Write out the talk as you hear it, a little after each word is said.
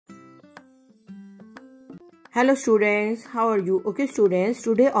Hello students, how are you? Okay students,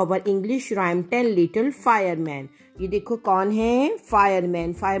 today our English rhyme 10 little fireman. ये देखो कौन है?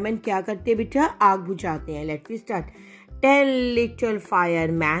 Fireman. Fireman क्या करते हैं बेटा? आग बुझाते हैं. Let me start. 10 little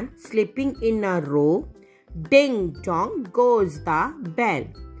fireman sleeping in a row. Ding dong goes the bell.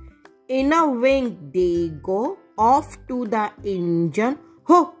 In a wink they go off to the engine.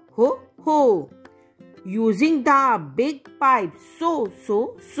 Ho ho ho. Using the big pipe. So.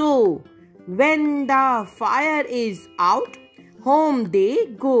 When the fire is out, home they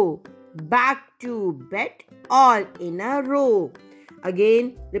go. Back to bed all in a row.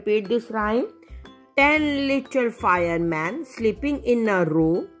 Again, repeat this rhyme. 10 little firemen sleeping in a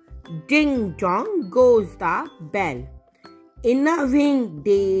row. Ding dong goes the bell. In a wing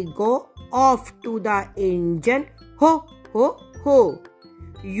they go off to the engine. Ho ho ho.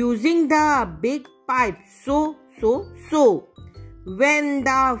 Using the big pipe. So. When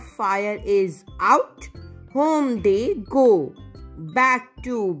the fire is out, home they go. Back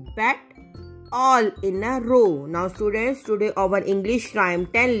to bed all in a row. Now students, today our English rhyme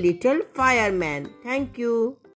 10 little firemen. Thank you.